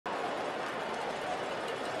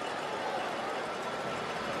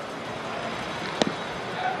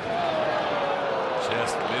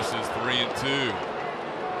is 3-2.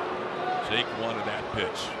 Jake wanted that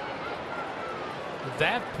pitch.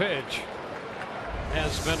 That pitch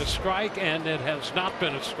has been a strike, and it has not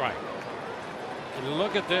been a strike. And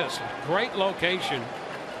look at this. Great location.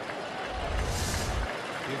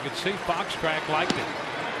 You could see Foxtrack liked it.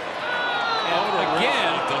 And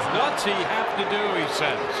again, what's he have to do, he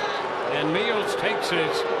says. And Meals takes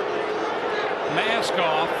his mask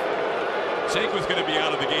off. Jake was going to be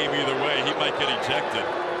out of the game either way. He might get ejected.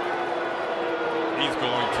 He's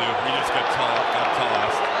going to. He just got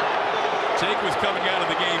tossed. Jake was coming out of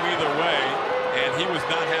the game either way, and he was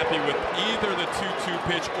not happy with either the 2-2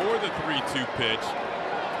 pitch or the 3-2 pitch.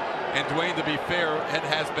 And Dwayne, to be fair, it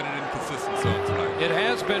has been an inconsistent zone tonight. It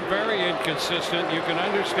has been very inconsistent. You can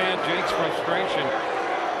understand Jake's frustration.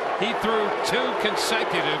 He threw 2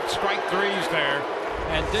 consecutive strike threes there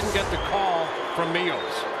and didn't get the call from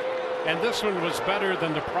Meals. And this one was better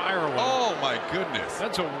than the prior one. Oh my goodness!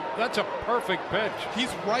 That's a perfect pitch. He's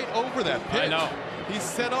right over that pitch. I know. He's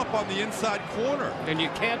set up on the inside corner. And you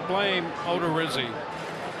can't blame Odorizzi.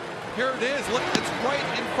 Here it is. Look, it's right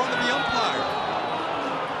in front of the umpire.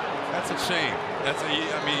 That's a shame.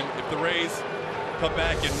 I mean, if the Rays come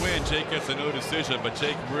back and win, Jake gets a no decision, but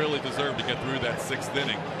Jake really deserved to get through that 6th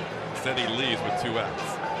inning. Instead, he leaves with 2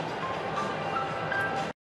 outs.